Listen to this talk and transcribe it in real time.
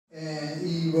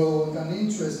wrote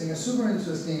a super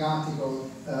interesting article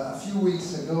a few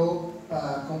weeks ago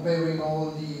comparing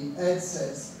all the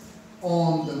headsets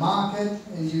on the market,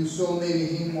 and you saw maybe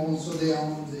him also there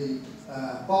on the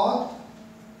pod.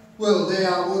 Well, they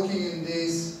are working in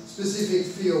this specific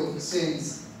field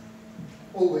since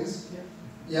always,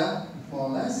 yeah, more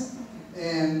or less.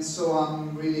 And so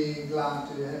I'm really glad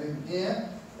to have him here.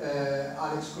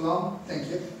 Alex Coulomb, thank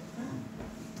you.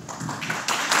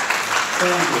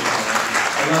 Thank you.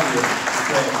 I love you. It's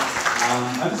great.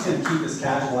 I'm just going to keep this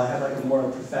casual. I had like a more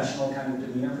professional kind of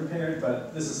demeanor prepared,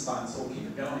 but this is fun, so we'll keep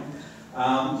it going.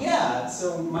 Yeah,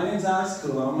 so my name's Alex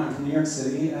Coulomb. I'm from New York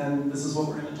City, and this is what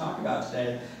we're going to talk about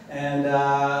today. And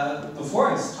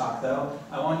before I talk, though,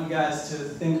 I want you guys to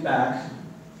think back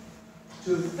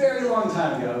to a very long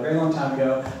time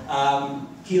ago.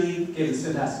 Keely gave this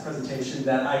fantastic presentation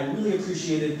that I really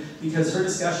appreciated because her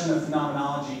discussion of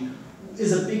phenomenology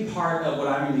is a big part of what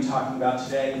I'm going to be talking about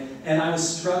today. And I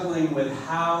was struggling with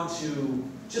how to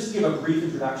just give a brief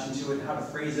introduction to it, how to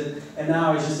phrase it, and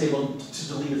now I was just able to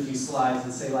delete a few slides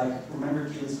and say, like, remember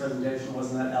Keely's presentation,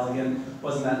 wasn't that elegant,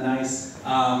 wasn't that nice?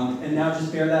 And now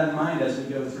just bear that in mind as we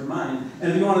go through mine.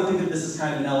 And if you want to think of this as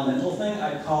kind of an elemental thing,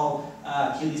 I'd call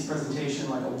Keely's presentation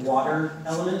like a water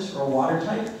element or a water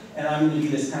type, and I'm going to be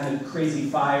this kind of crazy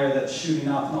fire that's shooting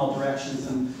off in all directions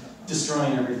and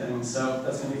destroying everything, so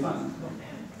that's going to be fun.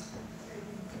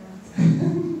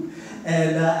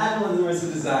 And Agile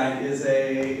Immersive Design is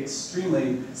an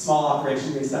extremely small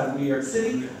operation based out of New York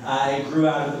City. I grew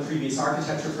out of the previous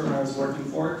architecture firm I was working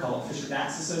for called Fisher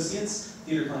Dax Associates,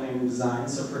 theater planning and design.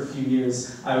 So for a few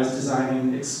years, I was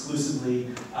designing exclusively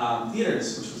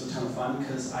theaters, which was a ton of fun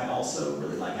because I also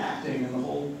really like acting and the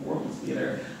whole world of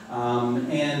theater.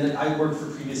 And I worked for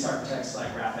previous architects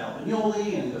like Raphael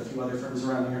Vignoli and a few other firms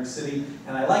around New York City,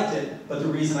 and I liked it, but the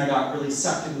reason I got really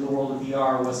sucked into the world of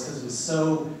VR was because it was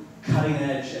so cutting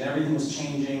edge and everything was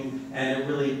changing, and it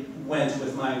really went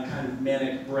with my kind of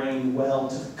manic brain well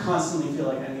to constantly feel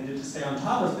like I needed to stay on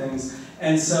top of things.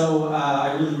 And so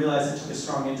I really realized I took a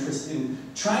strong interest in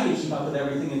trying to keep up with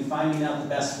everything and finding out the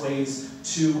best ways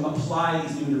to apply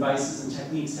these new devices and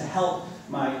techniques to help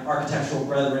my architectural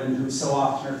brethren who so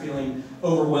often are feeling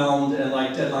overwhelmed and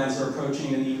like deadlines are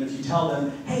approaching, and even if you tell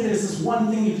them, hey, there's this one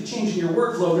thing you could change in your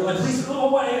workflow, they're like, please go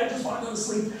away, I just want to go to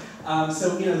sleep.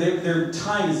 So you know, their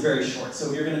time is very short,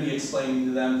 so you're going to be explaining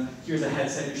to them, here's a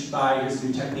headset you should buy, here's a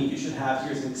new technique you should have,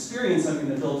 here's an experience I'm going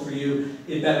to build for you.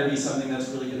 It better be something that's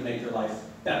really going to make your life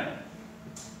better.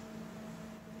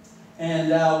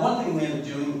 And one thing we end up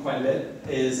doing quite a bit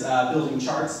is building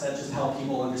charts that just help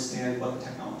people understand what the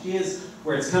technology is,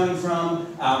 where it's coming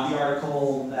from. The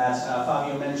article that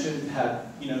Fabio mentioned had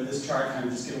this chart kind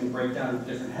of just giving a breakdown of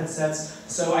the different headsets.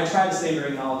 So I try to stay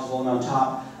very knowledgeable and on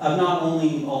top of not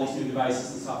only all these new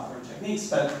devices and software and techniques,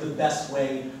 but the best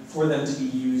way for them to be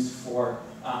used for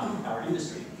our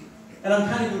industry. And I'm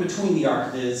kind of in between the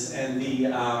ArchViz and the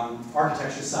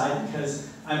architecture side because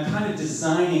I'm kind of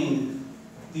designing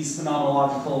these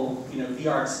phenomenological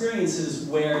VR experiences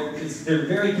where they're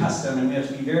very custom and we have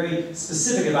to be very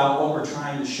specific about what we're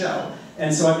trying to show.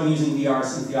 And so I've been using VR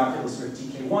since the Oculus Rift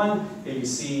DK1. If you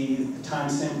see the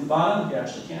timestamp at the bottom, you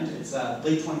actually can't. It's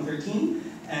late 2013.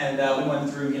 And we went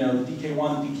through the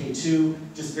DK1, DK2,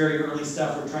 just very early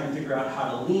stuff. We're trying to figure out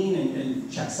how to lean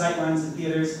and check sightlines in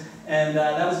theaters. And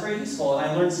that was very useful. And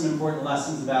I learned some important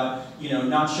lessons about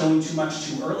not showing too much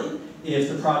too early. If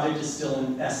the project is still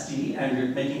in SD and you're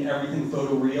making everything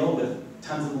photoreal with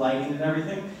tons of lighting and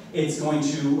everything, it's going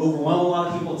to overwhelm a lot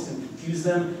of people, it's going to confuse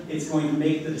them, it's going to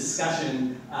make the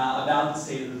discussion about the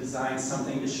state of the design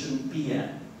something it shouldn't be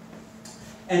yet.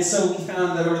 And so we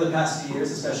found that over the past few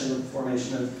years, especially with the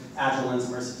formation of Agile and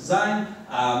Immersive Design,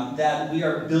 that we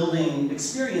are building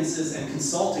experiences and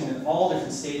consulting at all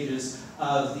different stages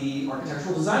of the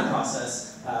architectural design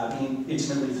process, being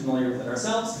intimately familiar with it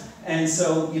ourselves. And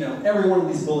so, every one of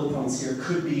these bullet points here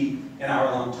could be an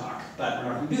hour-long talk, but we're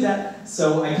not going to do that.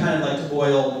 So I kind of like to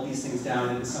boil these things down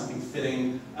into something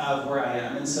fitting of where I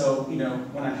am. And so,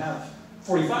 when I have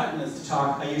 45 minutes to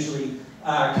talk, I usually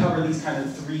cover these kind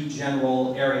of three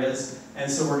general areas. And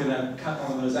so we're going to cut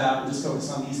one of those out and just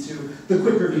focus on these two. The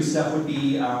quick review stuff would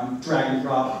be drag and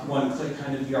drop, one-click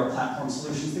kind of VR platform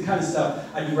solutions, the kind of stuff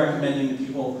I'd be recommending to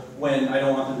people when I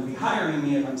don't want them to be hiring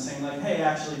me, if I'm saying like, hey,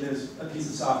 actually there's a piece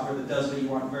of software that does what you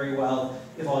want very well,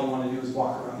 if all you want to do is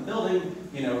walk around the building,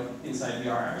 inside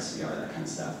VR, RSVR, that kind of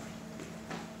stuff.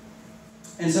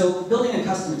 And so building a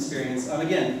custom experience,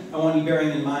 again, I want you bearing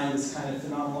in mind this kind of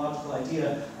phenomenological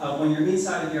idea of when you're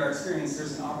inside a VR experience,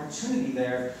 there's an opportunity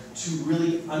there to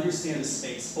really understand the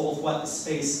space, both what the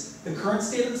space the current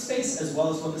state of the space as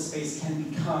well as what the space can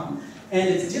become. And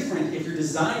it's different if you're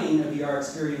designing a VR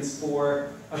experience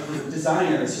for a group of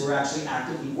designers who are actually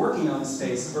actively working on the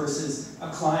space versus a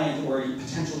client or a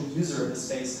potential user of the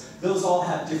space. Those all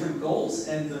have different goals,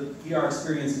 and the VR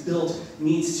experience built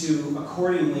needs to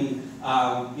accordingly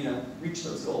reach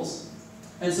those goals.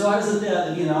 And so I was at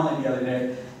the Biennale the other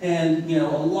day, and a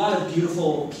lot of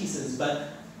beautiful pieces, but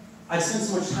I've spent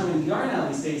so much time in VR now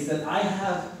these days that I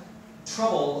have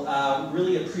trouble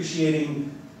really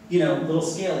appreciating little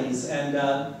scalies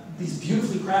and these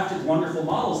beautifully crafted, wonderful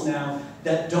models now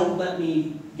that don't let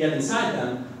me get inside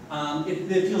them. It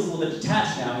feels a little bit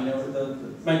detached now.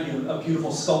 It might be a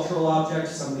beautiful sculptural object.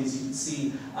 Some of these you can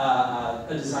see a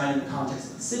design in the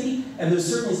context of the city, and those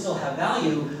certainly still have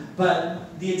value,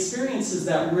 but the experiences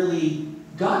that really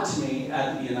got to me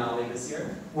at the Biennale this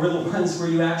year were the ones where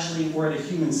you actually were at a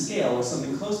human scale or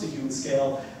something close to human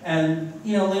scale, and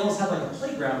they almost had like a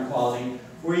playground quality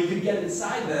where you could get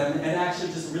inside them and actually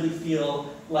just really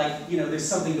feel like there's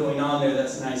something going on there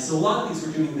that's nice. So a lot of these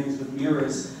were doing things with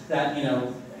mirrors that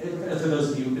for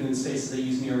those of you who've been in spaces that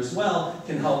use mirrors well,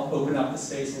 can help open up the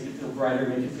space, make it feel brighter,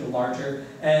 make it feel larger.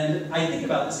 And I think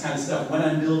about this kind of stuff when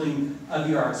I'm building a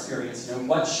VR experience.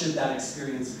 What should that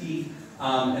experience be,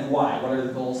 and why? What are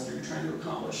the goals that you're trying to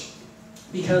accomplish?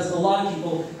 Because a lot of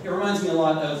people, it reminds me a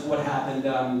lot of what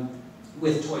happened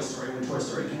with Toy Story, when Toy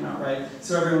Story came out, right?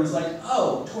 So everyone was like,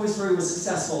 oh, Toy Story was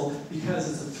successful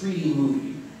because it's a 3D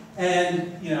movie. And,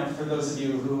 for those of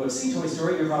you who have seen Toy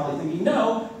Story, you're probably thinking,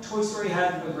 no, Toy Story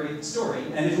had a great story.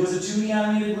 And if it was a 2D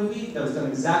animated movie that was done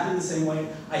exactly the same way,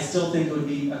 I still think it would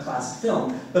be a classic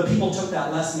film. But people took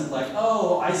that lesson of like,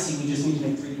 oh, I see, we just need to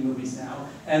make 3D movies now.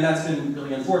 And that's been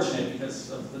really unfortunate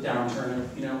because of the downturn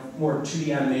of, more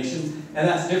 2D animation. And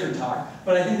that's a different talk.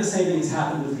 But I think the same thing has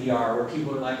happened with VR, where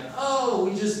people are like, oh,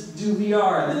 we just do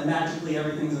VR, and then magically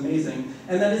everything's amazing.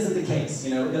 And that isn't the case.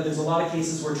 There's a lot of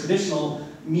cases where traditional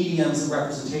mediums of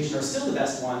representation are still the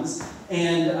best ones,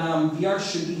 and VR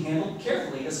should be handled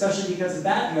carefully, especially because a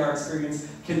bad VR experience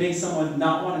can make someone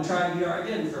not want to try VR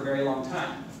again for a very long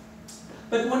time.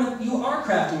 But when you are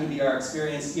crafting a VR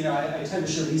experience, I tend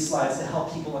to show these slides to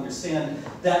help people understand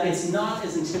that it's not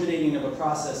as intimidating of a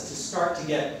process to start to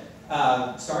get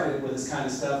started with this kind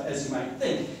of stuff as you might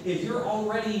think. If you're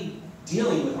already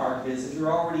dealing with ArcViz, if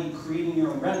you're already creating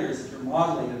your own renders, if you're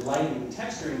modeling and lighting and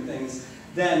texturing things,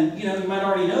 then you might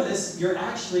already know this, you're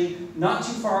actually not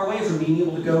too far away from being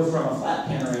able to go from a flat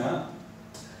panorama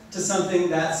to something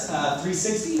that's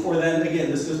 360, or then again,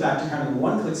 this goes back to kind of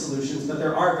one-click solutions, but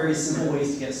there are very simple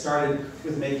ways to get started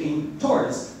with making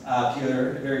tours.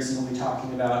 Peter very simply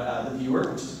talking about the viewer,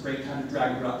 which is a great kind of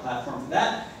drag and drop platform for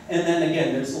that. And then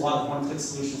again, there's a lot of one-click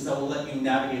solutions that will let you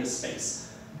navigate a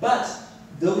space. But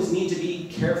those need to be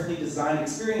carefully designed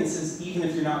experiences, even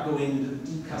if you're not going into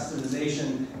the deep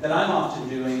customization that I'm often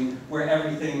doing, where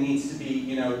everything needs to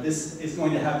be, this is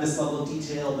going to have this level of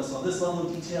detail, this level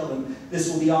of detail, and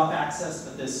this will be off access,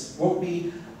 but this won't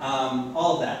be,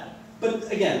 all of that.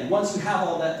 But again, once you have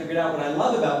all that figured out, what I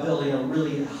love about building a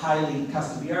really highly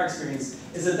custom VR experience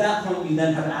is at that point you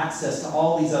then have access to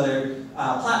all these other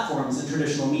platforms and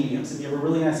traditional mediums. If you have a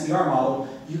really nice VR model,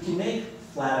 you can make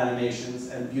flat animations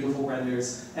and beautiful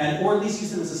renders, or at least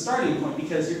use them as a starting point,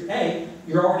 because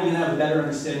you're already going to have a better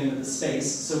understanding of the space.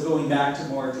 So going back to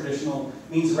more traditional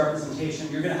means of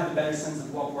representation, you're going to have a better sense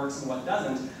of what works and what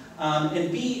doesn't. And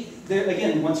B,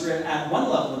 again, once you're at one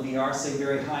level of VR, say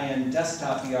very high-end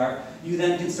desktop VR, you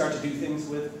then can start to do things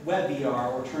with web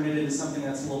VR or turn it into something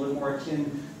that's a little bit more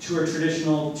akin to a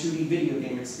traditional 2D video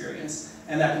game experience,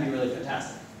 and that can be really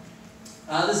fantastic.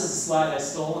 This is a slide I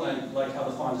stole, and I like how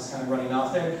the font is kind of running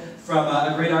off there, from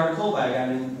a great article by a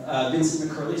guy named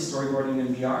Vincent McCurley, Storyboarding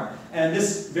in VR. And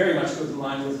this very much goes in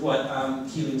line with what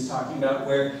Keely was talking about,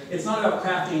 where it's not about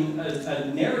crafting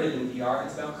a narrative in VR,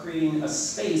 it's about creating a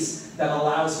space that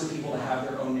allows for people to have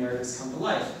their own narratives come to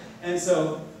life. And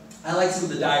so I like some of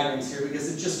the diagrams here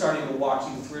because it's just starting to walk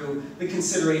you through the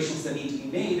considerations that need to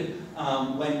be made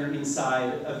when you're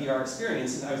inside a VR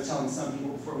experience. And I was telling some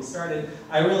people before we started,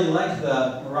 I really like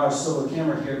the Mirage Solo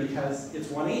camera here because it's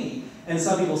 180. And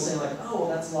some people say like, oh, well,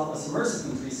 that's a lot less immersive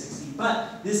than 360.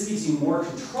 But this gives you more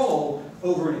control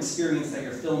over an experience that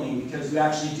you're filming because you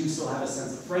actually do still have a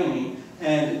sense of framing.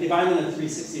 And if I'm in a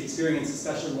 360 experience,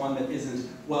 especially one that isn't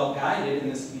well guided,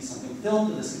 and this could be something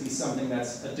filmed, or this could be something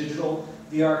that's a digital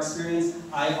VR experience,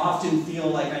 I often feel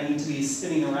like I need to be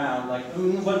spinning around, like,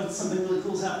 what if something really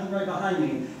cool is happening right behind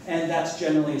me? And that's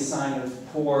generally a sign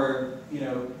of poor,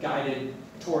 guided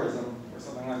tourism or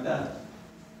something like that.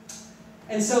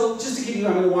 And so just to give you,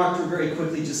 I'm going to walk through very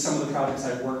quickly just some of the projects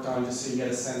I've worked on just so you get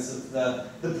a sense of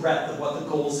the breadth of what the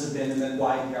goals have been and then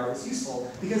why VR was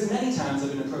useful. Because many times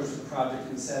I've been approached with a project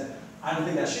and said, I don't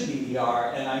think that should be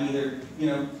VR, and I'm either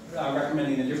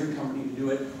recommending a different company to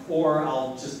do it, or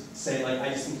I'll just say, like,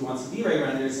 I just think you want some V-Ray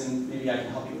renders and maybe I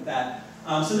can help you with that.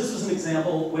 So this was an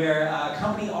example where a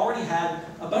company already had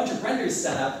a bunch of renders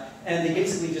set up, and they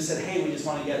basically just said, hey, we just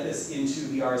want to get this into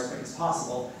VR as quick as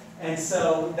possible. And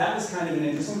so that was kind of an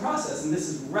interesting process. And this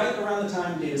is right around the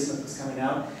time Datasmith was coming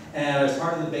out, and I was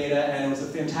part of the beta, and it was a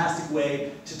fantastic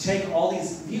way to take all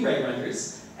these V-Ray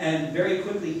renders and very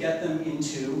quickly get them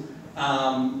into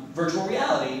virtual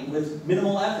reality with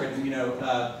minimal effort.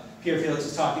 And, Pierre Felix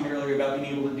was talking earlier about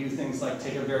being able to do things like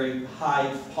take a very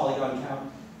high polygon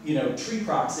count, tree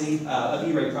proxy, a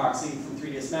V-Ray proxy from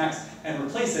 3ds Max, and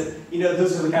replace it.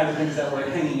 Those are the kind of things that were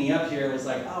hanging me up here. It was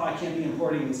like, oh, I can't be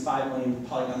importing these 5 million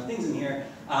polygon things in here.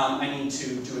 I need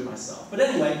to do it myself. But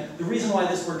anyway, the reason why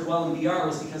this worked well in VR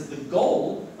was because the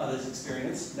goal of this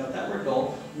experience, note that word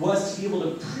goal, was to be able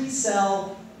to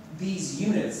pre-sell these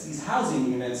units, these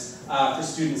housing units, for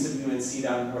students at UNC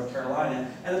down in North Carolina.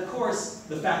 And of course,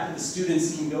 the fact that the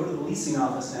students can go to the leasing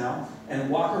office now and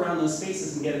walk around those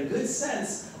spaces and get a good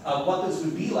sense of what those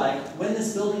would be like when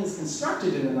this building is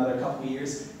constructed in another couple of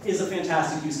years is a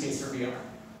fantastic use case for VR.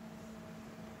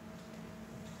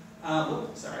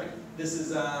 Sorry. This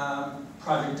is a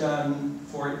project done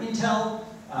for Intel,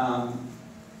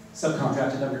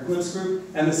 subcontracted under Glimpse Group,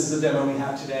 and this is a demo we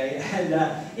have today. And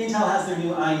Intel has their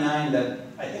new i9 that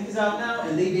I think is out now,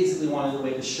 and they basically wanted a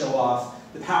way to show off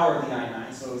the power of the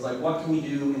i9. So it was like, what can we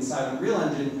do inside Unreal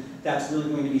Engine that's really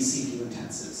going to be CPU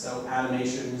intensive? So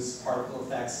animations, particle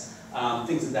effects,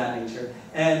 things of that nature.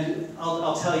 And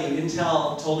I'll tell you,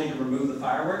 Intel told me to remove the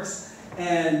fireworks,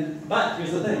 but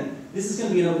here's the thing. This is going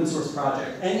to be an open source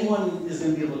project. Anyone is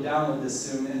going to be able to download this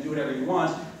soon and do whatever you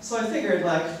want. So I figured,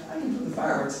 like, I can put the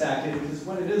fireworks back in because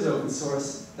when it is open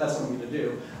source, that's what I'm going to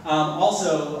do.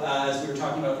 Also, as we were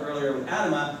talking about earlier with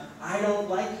Anima, I don't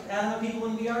like Anima people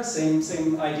in VR.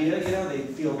 Same idea. They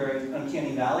feel very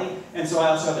uncanny valley. And so I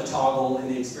also have a toggle in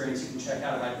the experience you can check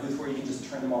out at my booth where you can just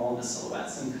turn them all into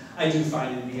silhouettes. And I do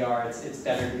find in VR it's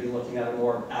better to be looking at a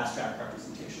more abstract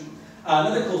representation.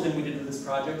 Another cool thing we did with this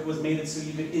project was made it so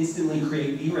you could instantly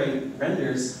create V-Ray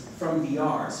renders from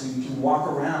VR. So you can walk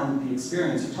around the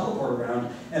experience or teleport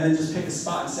around and then just pick a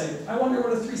spot and say, I wonder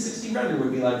what a 360 render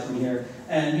would be like from here.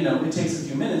 And it takes a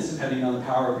few minutes depending on the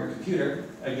power of your computer.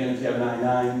 Again, if you have an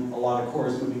i9, a lot of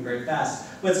cores moving very fast.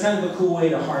 But it's kind of a cool way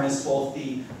to harness both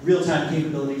the real-time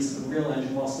capabilities of the Unreal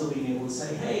Engine while still being able to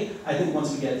say, hey, I think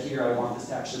once we get here, I want this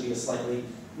to actually be a slightly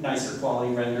nicer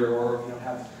quality render or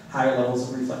have higher levels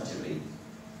of reflectivity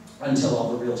until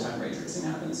all the real-time ray tracing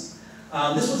happens.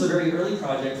 This was a very early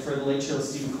project for the late show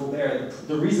Stephen Colbert.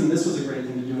 The reason this was a great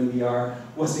thing to do in VR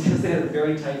was because they had a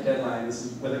very tight deadline. This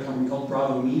is with a company called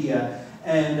Bravo Media.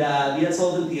 And the Ed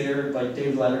Sullivan Theater, like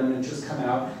David Letterman, had just come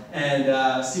out.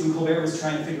 And Stephen Colbert was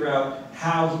trying to figure out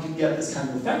how he could get this kind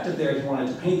of effect up there. He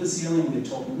wanted to paint the ceiling, and they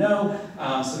told him no.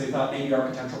 So they thought maybe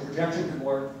architectural projection could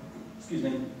work. Excuse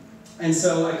me. And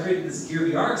so I created this Gear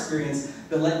VR experience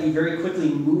that let you very quickly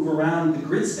move around the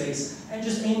grid space and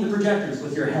just aim the projectors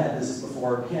with your head. This is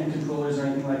before hand controllers or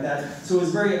anything like that. So it was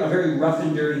a very rough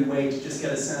and dirty way to just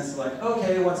get a sense of like,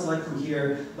 okay, what's it like from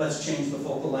here? Let's change the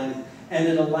focal length. And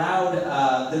it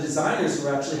allowed the designers who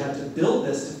actually had to build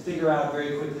this to figure out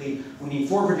very quickly, we need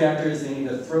 4 projectors, they need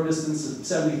a throw distance of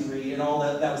 73, and all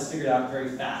that was figured out very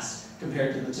fast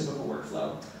compared to the typical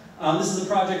workflow. This is a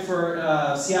project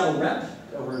for Seattle Rep,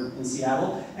 over in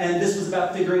Seattle, and this was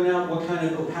about figuring out what kind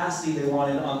of opacity they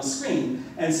wanted on the screen.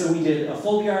 And so we did a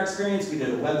full VR experience, we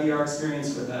did a web VR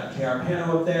experience with a KR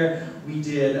Pano up there, we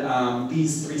did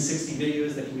these 360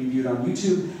 videos that can be viewed on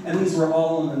YouTube, and these were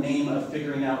all in the name of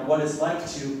figuring out what it's like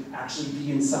to actually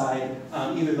be inside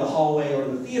either the hallway or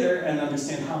the theater and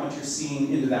understand how much you're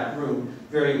seeing into that room.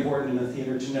 Very important in the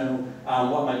theater to know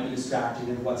what might be distracting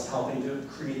and what's helping to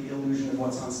create the illusion of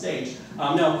what's on stage.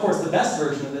 Now, of course, the best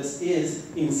version of this is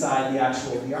inside the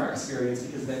actual VR experience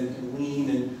because then you can lean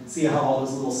and see how all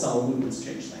those little subtle movements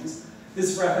change things. This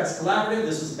is for FX Collaborative.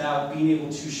 This was about being able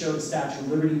to show the Statue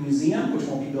of Liberty Museum, which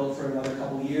won't be built for another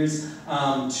couple of years,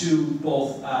 to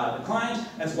both the client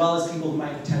as well as people who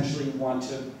might potentially want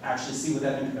to actually see what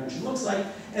that intervention looks like.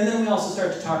 And then we also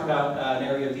start to talk about an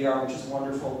area of VR which is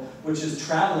wonderful, which is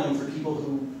traveling for people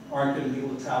who aren't going to be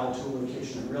able to travel to a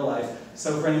location in real life.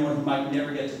 So for anyone who might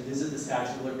never get to visit the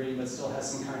Statue of Liberty but still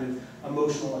has some kind of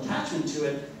emotional attachment to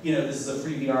it, this is a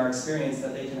free VR experience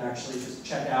that they can actually just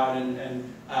check out and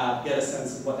get a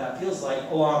sense of what that feels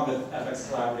like, along with FX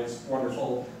Collaborative's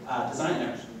wonderful design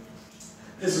there.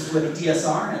 This is with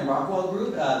DSR and Rockwell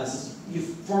Group. This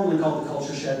is formerly called the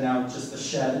Culture Shed, now just the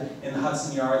Shed in the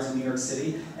Hudson Yards in New York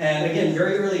City. And again,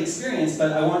 very early experience,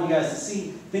 but I want you guys to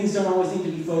see things don't always need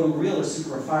to be photoreal or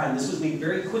super refined. This was made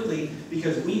very quickly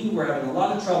because we were having a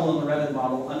lot of trouble in the Revit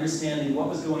model understanding what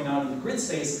was going on in the grid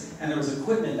space, and there was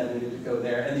equipment that needed to go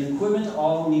there. And the equipment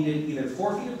all needed either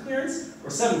 4 feet of clearance or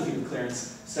 7 feet of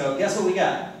clearance. So guess what we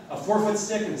got? A 4-foot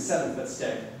stick and a 7-foot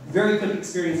stick. Very quick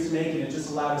experience to make, and it just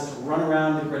allowed us to run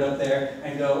around the grid up there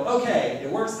and go, okay, it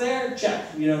works there, check.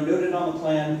 You know, noted on the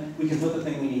plan, we can put the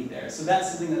thing we need there. So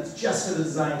that's something that's just for the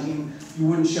design team. You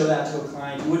wouldn't show that to a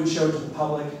client, you wouldn't show it to the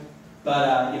public,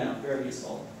 but you know, very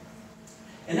useful.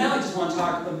 And now I just want to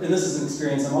talk, and this is an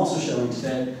experience I'm also showing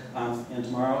today and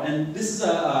tomorrow, and this is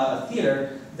a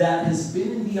theater that has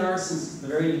been in VR since the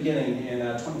very beginning in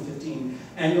 2015.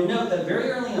 And you'll note that very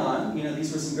early on, you know,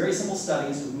 these were some very simple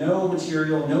studies with no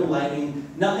material, no lighting,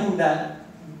 nothing that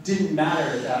didn't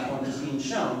matter at that point was being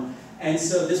shown. And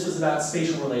so this was about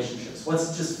spatial relationships.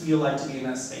 What's it just feel like to be in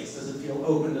that space? Does it feel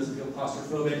open? Does it feel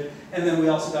claustrophobic? And then we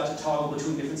also got to toggle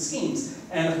between different schemes.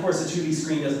 And of course, a 2D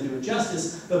screen doesn't do it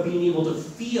justice, but being able to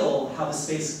feel how the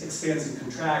space expands and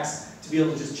contracts, to be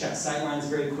able to just check sightlines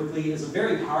very quickly is a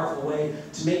very powerful way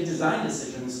to make design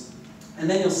decisions. And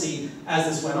then you'll see, as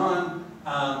this went on,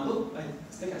 I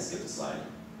think I skipped a slide.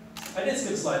 I did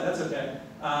skip a slide, that's okay.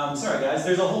 Sorry guys,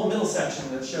 there's a whole middle section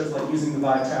that shows like using the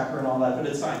vibe tracker and all that, but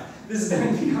it's fine. This has been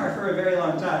in VR for a very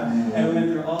long time, and we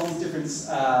went through all these different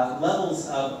levels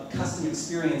of custom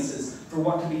experiences for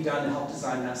what can be done to help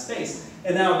design that space.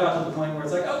 And now it got to the point where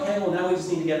it's like, okay, well now we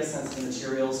just need to get a sense of the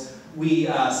materials. We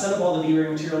set up all the V-Ray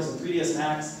materials in 3ds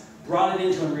Max, brought it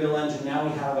into Unreal Engine. Now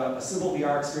we have a simple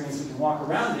VR experience we can walk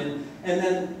around in. And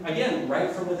then, again, right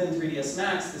from within 3ds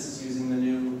Max, this is using the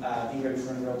new V-Ray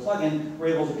for Unreal plugin, we're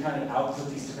able to kind of output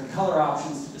these different color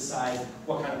options to decide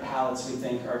what kind of palettes we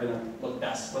think are going to look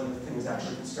best when the thing is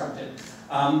actually constructed.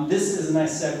 This is a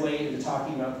nice segue into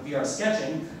talking about VR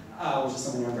sketching, which is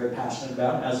something I'm very passionate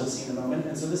about, as we'll see in a moment.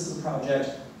 And so this is a project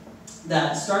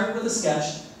that started with a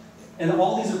sketch. And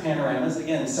all these are panoramas.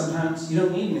 Again, sometimes you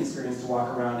don't need an experience to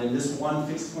walk around, and this one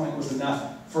fixed point was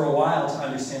enough for a while to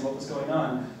understand what was going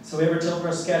on. So we have our tilt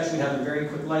brush sketch, we have a very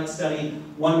quick light study,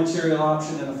 one material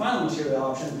option and a final material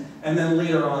option, and then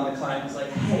later on the client was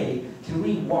like, hey, can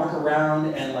we walk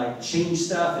around and like change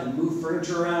stuff and move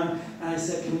furniture around? And I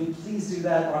said, can we please do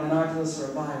that on an Oculus or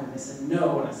a Vive? And they said,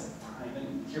 no, and I said, fine,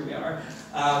 and here we are.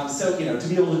 So, you know, to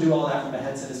be able to do all that from a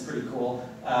headset is pretty cool,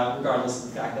 regardless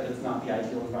of the fact that it's not the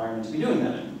ideal environment to be doing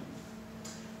that in.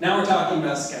 Now we're talking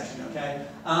about sketching, okay?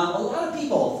 A lot of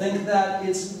people think that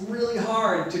it's really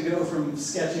hard to go from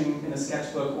sketching in a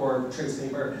sketchbook or trace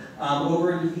paper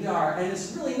over into VR, and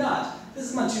it's really not. This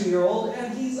is my 2-year-old,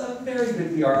 and he's a very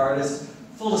good VR artist.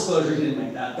 Full disclosure, he didn't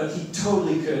make that, but he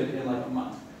totally could in like a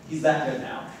month. He's that good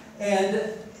now. And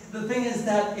the thing is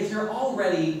that if you're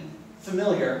already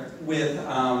familiar with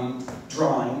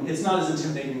drawing, it's not as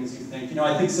intimidating as you think. You know,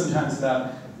 I think sometimes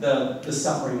about the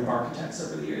suffering of architects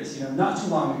over the years. You know, not too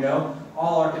long ago,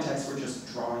 all architects were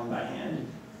just drawing by hand.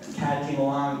 And CAD came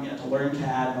along, you had to learn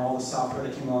CAD and all the software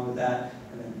that came along with that.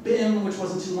 And then BIM, which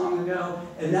wasn't too long ago.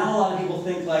 And now a lot of people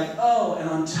think like, oh, and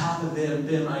on top of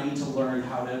BIM, I need to learn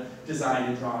how to design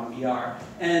and draw in VR.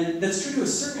 And that's true to a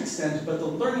certain extent, but the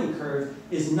learning curve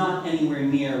is not anywhere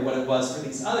near what it was for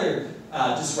these other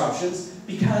disruptions,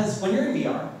 because when you're in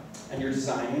VR and you're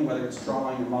designing, whether it's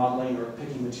drawing or modeling or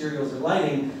picking materials or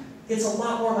lighting, it's a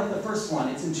lot more like the first one.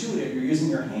 It's intuitive. You're using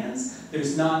your hands.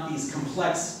 There's not these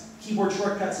complex keyboard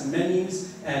shortcuts and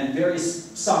menus and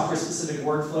various software-specific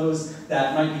workflows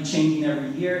that might be changing every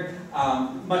year.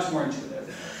 Much more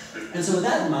intuitive. And so with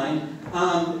that in mind,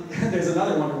 there's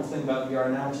another wonderful thing about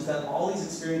VR now, which is that all these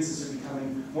experiences are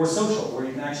becoming more social, where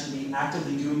you can actually be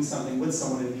actively doing something with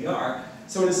someone in VR.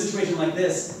 So in a situation like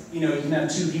this, you know, you can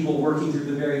have 2 people working through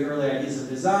the very early ideas of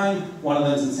design. One of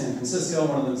them's in San Francisco,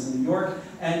 one of them's in New York,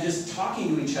 and just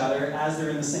talking to each other as they're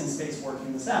in the same space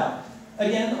working this out.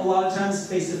 Again, a lot of times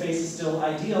face-to-face is still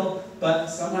ideal, but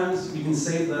sometimes you can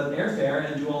save the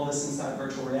airfare and do all this inside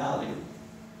virtual reality.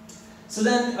 So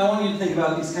then I want you to think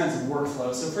about these kinds of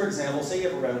workflows. So for example, say you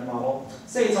have a Revit model,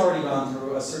 say it's already gone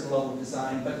through a certain level of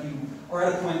design, but you are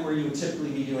at a point where you would typically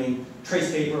be doing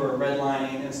trace paper or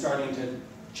redlining and starting to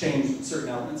change certain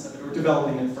elements of it or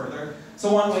developing it further.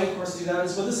 So one way, of course, to do that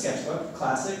is with a sketchbook,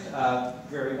 classic,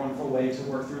 very wonderful way to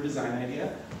work through a design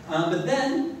idea. But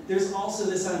then there's also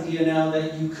this idea now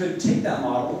that you could take that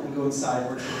model and go inside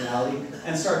virtual reality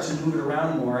and start to move it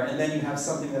around more, and then you have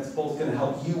something that's both going to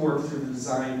help you work through the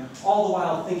design, all the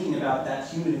while thinking about that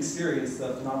human experience,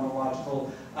 the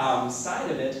phenomenological side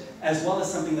of it, as well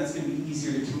as something that's going to be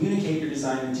easier to communicate your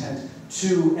design intent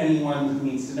to anyone who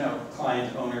needs to know,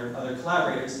 client, owner, other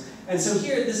collaborators. And so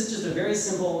here, this is just a very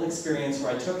simple experience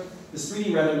where I took this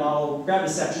 3D Revit model, grabbed a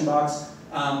section box,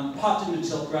 popped into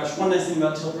Tilt Brush. One nice thing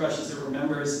about Tilt Brush is it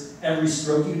remembers every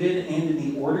stroke you did and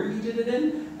in the order you did it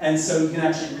in. And so you can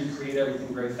actually recreate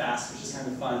everything very fast, which is kind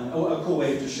of fun. A cool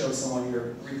way to show someone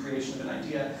your recreation of an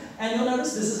idea. And you'll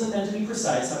notice this isn't meant to be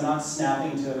precise. I'm not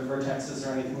snapping to vertexes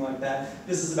or anything like that.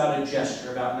 This is about a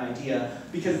gesture, about an idea.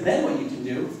 Because then what you can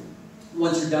do,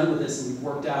 once you're done with this and you've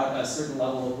worked out a certain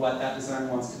level of what that design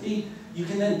wants to be, you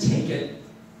can then take it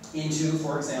into,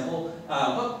 for example,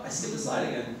 oh, I skipped the slide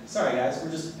again. Sorry guys,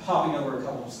 we're just hopping over a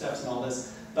couple of steps and all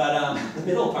this. But the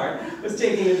middle part was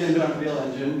taking it into Unreal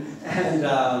Engine and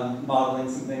modeling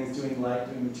some things, doing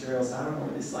light, doing materials. I don't know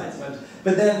where these slides went.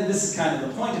 But then this is kind of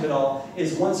the point of it all,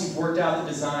 is once you've worked out the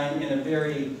design in a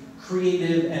very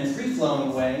creative and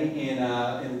free-flowing way in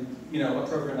a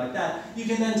program like that, you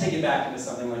can then take it back into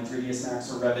something like 3ds Max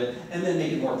or Revit and then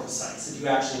make it more precise. If you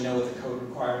actually know what the code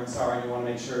requirements are and you want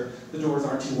to make sure the doors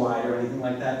aren't too wide or anything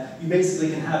like that, you basically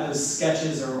can have those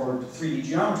sketches or 3D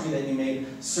geometry that you made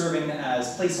serving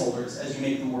as placeholders as you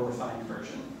make the more refined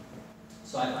version.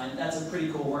 So I find that's a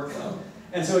pretty cool workflow.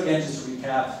 And so again, just to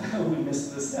recap, we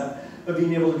missed this step, but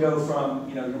being able to go from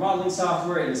your modeling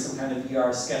software into some kind of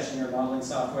VR sketching or modeling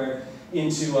software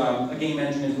into a game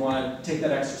engine if you want to take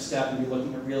that extra step and be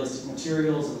looking at realistic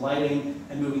materials and lighting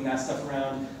and moving that stuff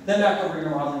around. Then back over to your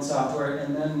modeling software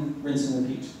and then rinse and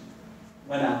repeat.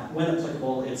 When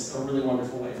applicable, it's a really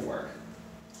wonderful way to work.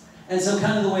 And so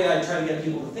kind of the way I try to get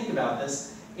people to think about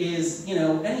this is,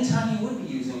 anytime you would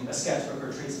be using a sketchbook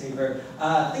or trace paper,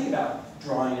 think about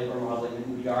drawing it or modeling it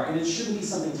in VR, and it shouldn't be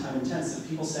something time intensive.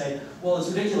 People say, well, it's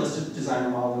ridiculous to design or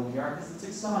model in VR because it's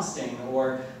exhausting,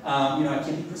 or I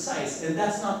can't be precise, and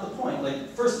that's not the point. Like,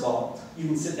 first of all, you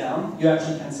can sit down, you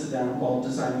actually can sit down while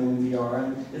designing in VR,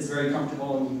 and it's very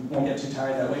comfortable and you won't get too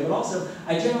tired that way, but also,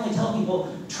 I generally tell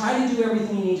people, try to do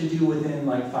everything you need to do within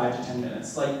like 5 to 10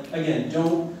 minutes. Like, again,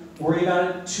 don't worry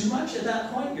about it too much at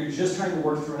that point. You're just trying to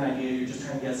work through an idea, you're just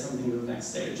trying to get something to the next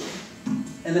stage.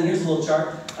 And then here's a little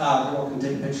chart. You're welcome to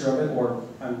take a picture of it, or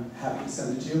I'm happy to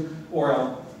send it to you, or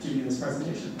I'll give you this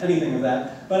presentation, anything of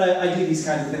that. But I do these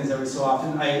kinds of things every so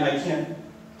often. I can't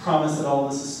promise that all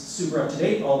this is super up to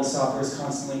date, all the software is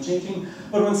constantly changing,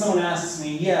 but when someone asks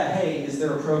me, yeah, hey, is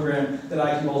there a program that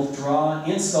I can both draw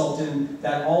and sculpt in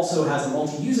that also has a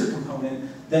multi-user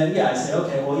component, then yeah, I say,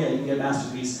 okay, well yeah, you can get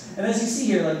Masterpiece. And as you see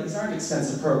here, like, these aren't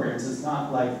expensive programs. It's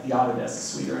not like the Autodesk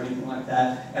suite or anything like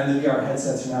that. And the VR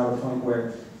headsets are now at a point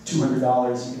where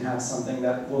 $200 you can have something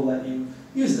that will let you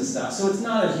use this stuff. So it's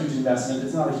not a huge investment,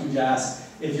 it's not a huge ask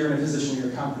if you're in a position in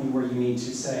your company where you need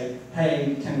to say,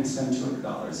 hey, can we spend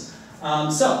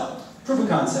 $200? So, proof of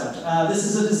concept. This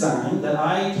is a design that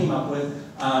I came up with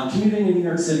commuting in New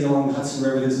York City along the Hudson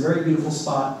River. There's a very beautiful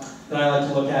spot that I like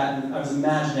to look at, and I was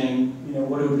imagining,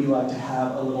 what it would be like to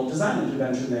have a little design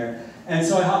intervention there. And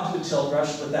so I hopped into Tilt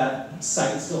Brush with that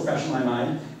site still fresh in my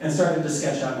mind and started to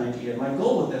sketch out an idea. My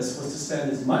goal with this was to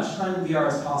spend as much time in VR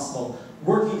as possible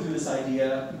working through this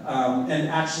idea and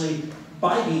actually,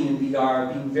 by being in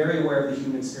VR, being very aware of the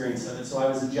human experience of it. So I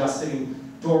was adjusting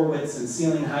door widths and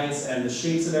ceiling heights and the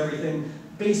shapes of everything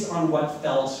based on what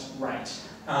felt right.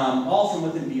 All from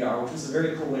within VR, which was a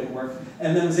very cool way to work,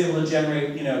 and then was able to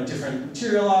generate, different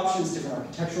material options, different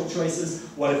architectural choices.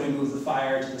 What if we move the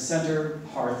fire to the center?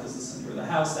 Hearth is the center of the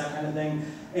house, that kind of thing.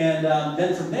 And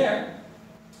then from there,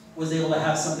 was able to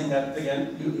have something that,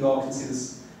 again, you all can see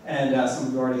this, and some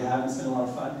of you already have, and it's been a lot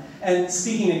of fun. And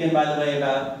speaking again, by the way,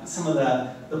 about some of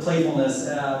the playfulness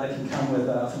that can come with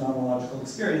a phenomenological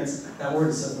experience, that word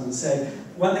is so fun to say.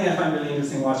 One thing I find really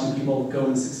interesting watching people go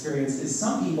in this experience is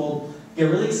some people get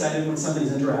really excited when something's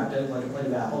interactive, like a plate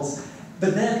of apples,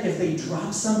 but then if they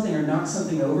drop something or knock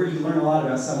something over, you learn a lot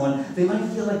about someone. They might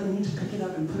feel like they need to pick it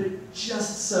up and put it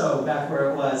just so back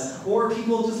where it was. Or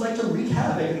people just like to wreak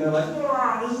havoc and they're like,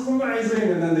 wow, this is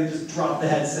amazing, and then they just drop the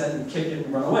headset and kick it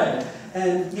and run away.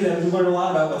 And you learn a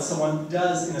lot about what someone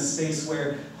does in a space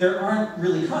where there aren't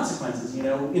really consequences. In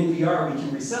VR we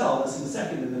can reset all this in a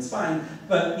second and it's fine.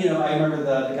 But I remember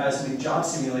the guys who made Job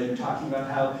Simulator talking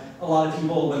about how a lot of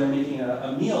people, when they're making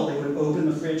a meal, they would open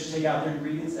the fridge, take out their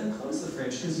ingredients, and close the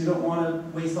fridge because you don't want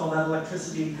to waste all that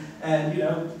electricity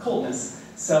and coldness.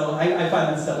 So I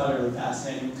find that stuff utterly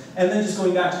fascinating. And then just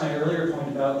going back to my earlier point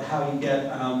about how you get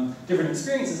different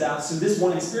experiences out. So this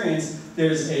one experience,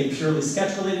 there's a purely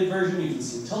sketch-related version. You can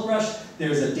see Tilt Brush.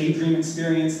 There's a Daydream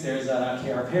experience. There's a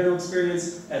KR Pano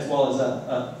experience, as well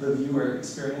as the viewer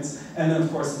experience. And then,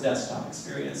 of course, the desktop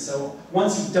experience. So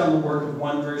once you've done the work of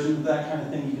one version of that kind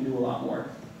of thing, you can do a lot more.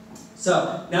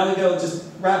 So now we go, just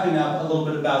wrapping up a little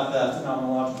bit about the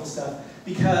phenomenological stuff.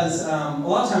 Because a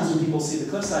lot of times when people see the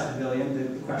Cliffside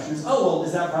Pavilion, the question is, oh, well,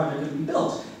 is that project going to be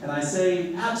built? And I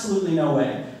say, absolutely no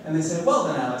way. And they say, well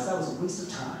then, Alex, that was a waste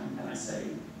of time. And I say,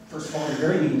 first of all, you're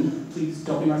very mean. Please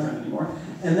don't be my friend anymore.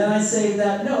 And then I say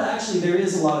that, no, actually, there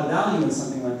is a lot of value in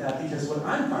something like that, because what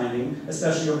I'm finding,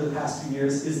 especially over the past few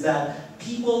years, is that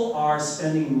people are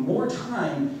spending more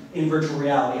time in virtual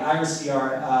reality. Iris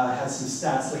VR has some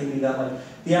stats lately that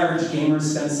the average gamer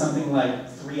spends something like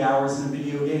 3 hours in a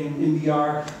video game in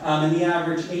VR, and the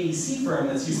average AEC firm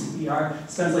that's using VR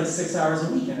spends like 6 hours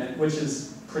a week in it, which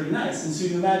is pretty nice. And so you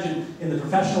can imagine in the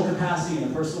professional capacity, in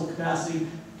the personal capacity,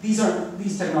 these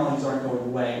technologies aren't going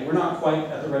away. We're not quite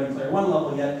at the Ready Player One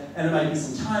level yet, and it might be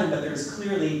some time, but there's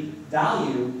clearly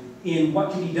value in what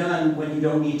can be done when you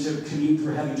don't need to commute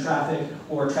through heavy traffic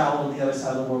or travel to the other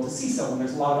side of the world to see someone.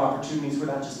 There's a lot of opportunities where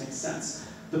that just makes sense.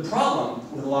 The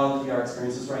problem with a lot of the VR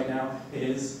experiences right now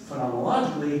is,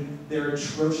 phenomenologically, they're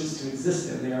atrocious to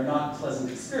exist in. They are not pleasant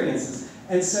experiences.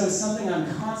 And so something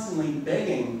I'm constantly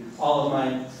begging all of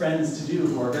my friends to do,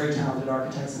 who are very talented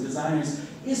architects and designers,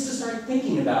 is to start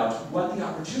thinking about what the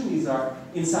opportunities are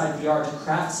inside VR to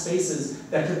craft spaces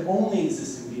that could only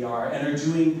exist in VR and are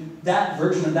doing that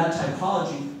version of that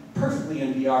typology perfectly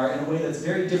in VR in a way that's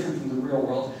very different from the real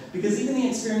world. Because even the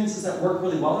experiences that work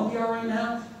really well in VR right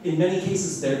now, in many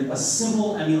cases, they're a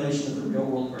simple emulation of the real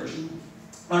world version.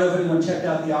 I don't know if anyone checked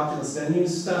out the Oculus Venues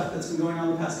stuff that's been going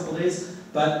on the past couple days,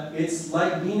 but it's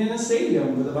like being in a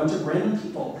stadium with a bunch of random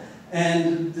people.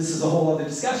 And this is a whole other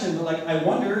discussion, but I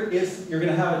wonder if you're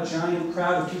going to have a giant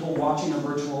crowd of people watching a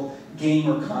virtual game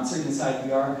or concert inside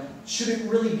VR, should it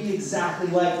really be exactly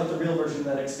like what the real version of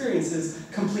that experience is,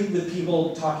 complete with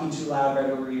people talking too loud right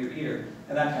over your ear,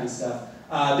 and that kind of stuff.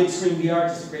 Big screen VR,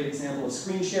 just a great example of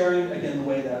screen sharing. Again, the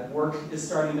way that work is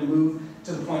starting to move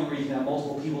to the point where you can have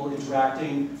multiple people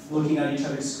interacting, looking at each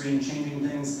other's screen, changing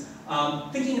things.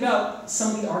 Thinking about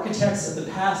some of the architects of the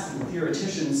past and the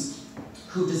theoreticians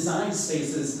who designed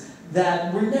spaces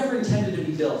that were never intended to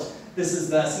be built. This is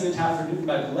the Cenotaph for Newton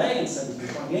by Boulez in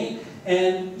 1728.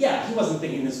 And yeah, he wasn't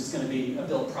thinking this was going to be a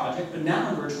built project, but now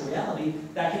in virtual reality,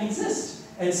 that can exist.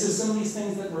 And so some of these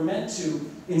things that were meant to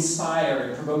inspire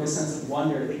and provoke a sense of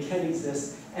wonder, they can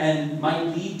exist and might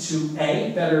lead to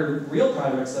A, better real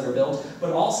projects that are built,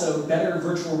 but also better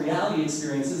virtual reality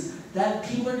experiences that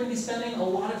people are going to be spending a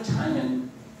lot of time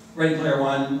in. Ready Player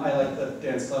One, I like the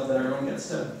dance club that everyone gets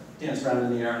to dance around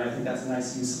in the air, and I think that's a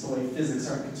nice use of the way physics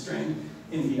aren't constrained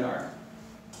in VR.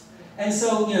 And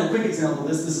so, quick example,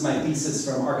 this is my thesis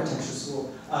from architecture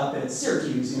school up at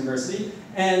Syracuse University,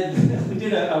 and we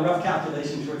did a rough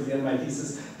calculation towards the end of my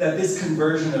thesis that this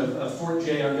conversion of Fort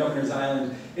Jay on Governor's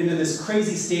Island into this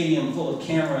crazy stadium full of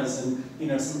cameras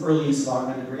and some early use of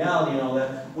augmented reality and all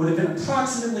that would have been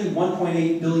approximately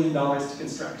 $1.8 billion to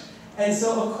construct. And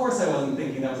so, of course, I wasn't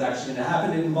thinking that was actually going to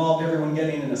happen. It involved everyone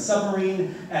getting in a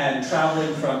submarine and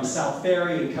traveling from South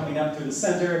Ferry and coming up through the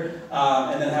center,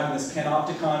 and then having this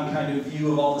panopticon kind of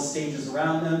view of all the stages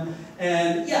around them.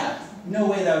 And yeah, no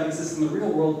way that would exist in the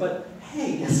real world, but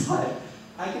hey, guess what?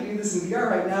 I can do this in VR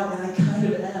right now, and I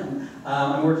kind of am.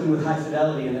 I'm working with High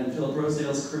Fidelity and then Philip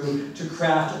Rosedale's crew to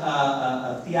craft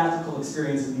a theatrical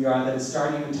experience in VR that is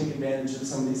starting to take advantage of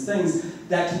some of these things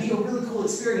that can be a really cool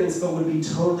experience, but would be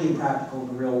totally impractical in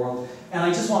the real world. And I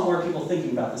just want more people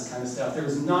thinking about this kind of stuff.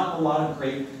 There's not a lot of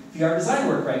great VR design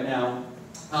work right now.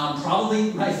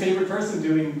 Probably my favorite person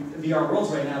doing VR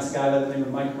worlds right now is a guy by the name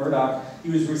of Mike Murdoch. He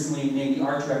was recently named the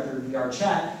art director of VR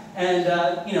Chat. And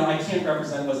I can't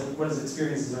represent what his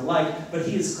experiences are like, but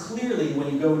he is clearly,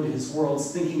 when you go into his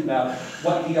worlds, thinking about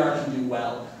what VR can do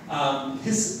well.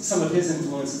 Some of his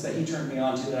influences that he turned me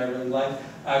on to that I really like,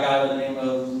 a guy by the name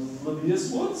of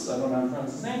Mobius Woods, I don't know how to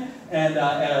pronounce his name, and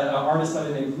an artist by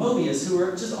the name of Mobius, who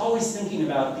are just always thinking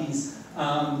about these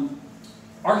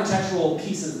architectural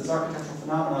pieces, this architectural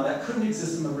phenomena that couldn't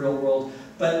exist in the real world,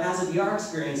 but as a VR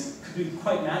experience could be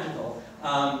quite magical.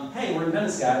 Hey, we're in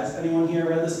Venice, guys. Anyone here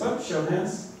read this book? Show of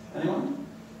hands. Anyone?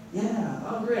 Yeah,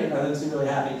 oh great, that makes me really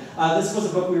happy. This was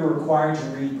a book we were required to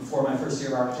read before my first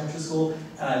year of architecture school,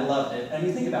 and I loved it. And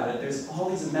you think about it, there's all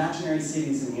these imaginary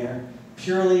cities in here,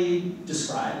 purely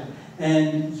described,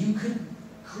 and you could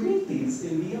create these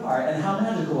in VR, and how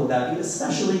magical would that be,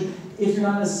 especially if you're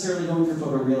not necessarily going for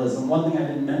photorealism. One thing I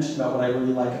didn't mention about what I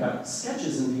really like about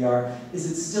sketches in VR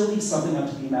is it still leaves something up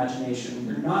to the imagination.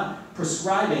 You're not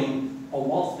prescribing a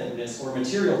wall thickness or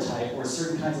material type or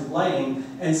certain kinds of lighting,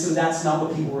 and so that's not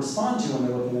what people respond to when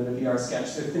they're looking at a VR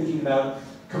sketch. They're thinking about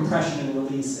compression and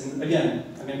release, and again,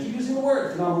 I'm going to keep using the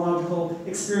word, phenomenological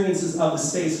experiences of the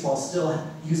space while still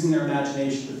using their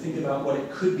imagination to think about what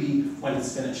it could be when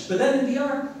it's finished. But then in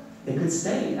VR, it could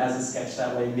stay as a sketch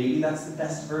that way. Maybe that's the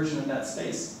best version of that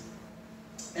space.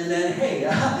 And then, hey,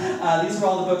 these were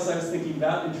all the books I was thinking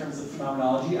about in terms of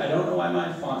phenomenology. I don't know why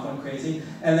my font went crazy.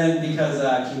 And then because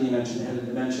Keely mentioned hidden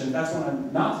dimension, that's one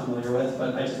I'm not familiar with,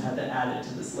 but I just had to add it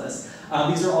to this list.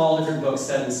 These are all different books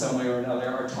that in some way or another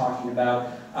are talking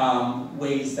about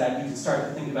ways that you can start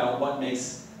to think about what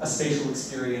makes a spatial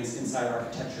experience inside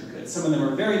architecture good. Some of them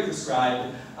are very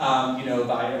prescribed, by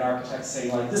an architect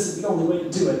saying like, this is the only way to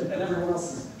do it, and everyone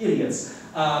else is idiots.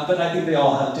 But I think they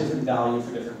all have different value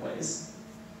for different ways.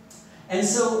 And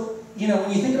so,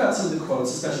 when you think about some of the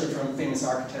quotes, especially from famous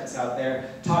architects out there,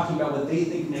 talking about what they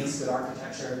think makes good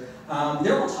architecture,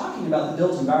 they're all talking about the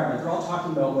built environment. They're all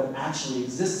talking about what actually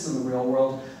exists in the real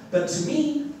world. But to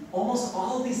me, almost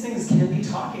all of these things can be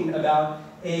talking about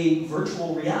a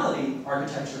virtual reality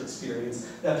architecture experience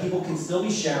that people can still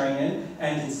be sharing in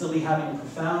and can still be having a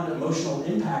profound emotional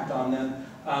impact on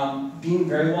them, being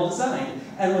very well designed.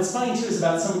 And what's funny too is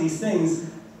about some of these things,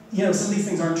 some of these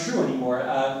things aren't true anymore.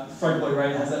 Frank Lloyd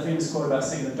Wright has that famous quote about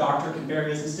saying the doctor can bury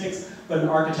his mistakes, but an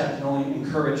architect can only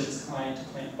encourage his client to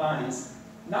plant vines.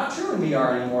 Not true in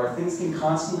VR anymore. Things can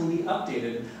constantly be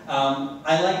updated.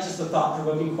 I like just the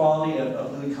thought-provoking quality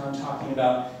of Louis Kahn talking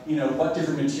about, what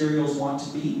different materials want to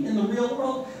be in the real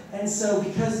world. And so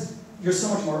because you're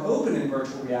so much more open in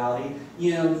virtual reality,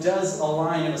 does a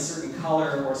line of a certain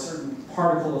color or a certain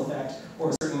particle effect or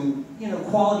a certain,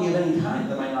 quality of any kind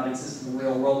that might not exist in the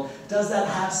real world, does that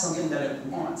have something that it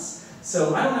wants?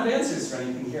 So I don't have answers for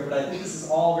anything here, but I think this is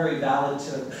all very valid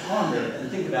to ponder and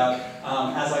think about,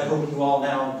 as I hope you all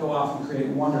now go off and create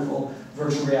wonderful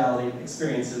virtual reality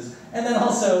experiences. And then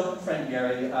also, Frank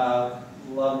Gehry,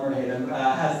 love him or hate him,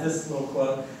 has this little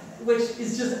quote, which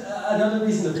is just another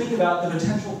reason to think about the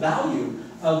potential value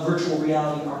of virtual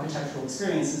reality architectural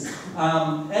experiences.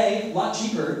 A lot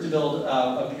cheaper to build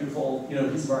a beautiful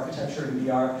piece of architecture in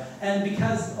VR, and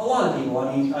because a lot of people,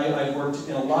 I've worked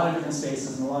in a lot of different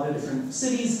spaces in a lot of different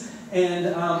cities, and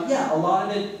a lot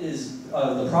of it is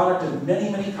the product of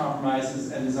many, many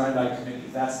compromises and designed by committee.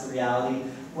 That's the reality.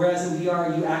 Whereas in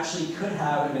VR, you actually could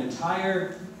have an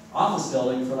entire office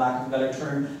building, for lack of a better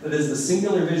term, that is the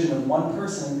singular vision of one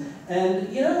person. And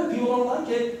if people don't like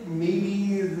it,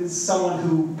 maybe someone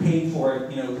who paid for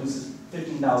it, loses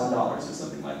 $15,000 or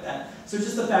something like that. So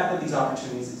just the fact that these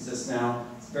opportunities exist now,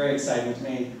 it's very exciting to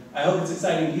me. I hope it's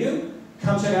exciting to you.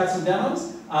 Come check out some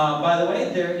demos. By the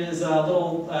way, there is a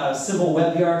little civil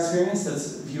web VR experience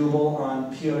that's viewable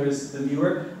on Piotr's The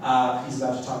Viewer. He's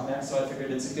about to talk next, so I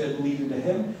figured it's a good lead into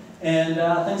him. And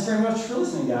thanks very much for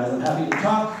listening, guys. I'm happy to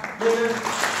talk later.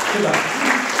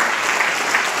 Goodbye.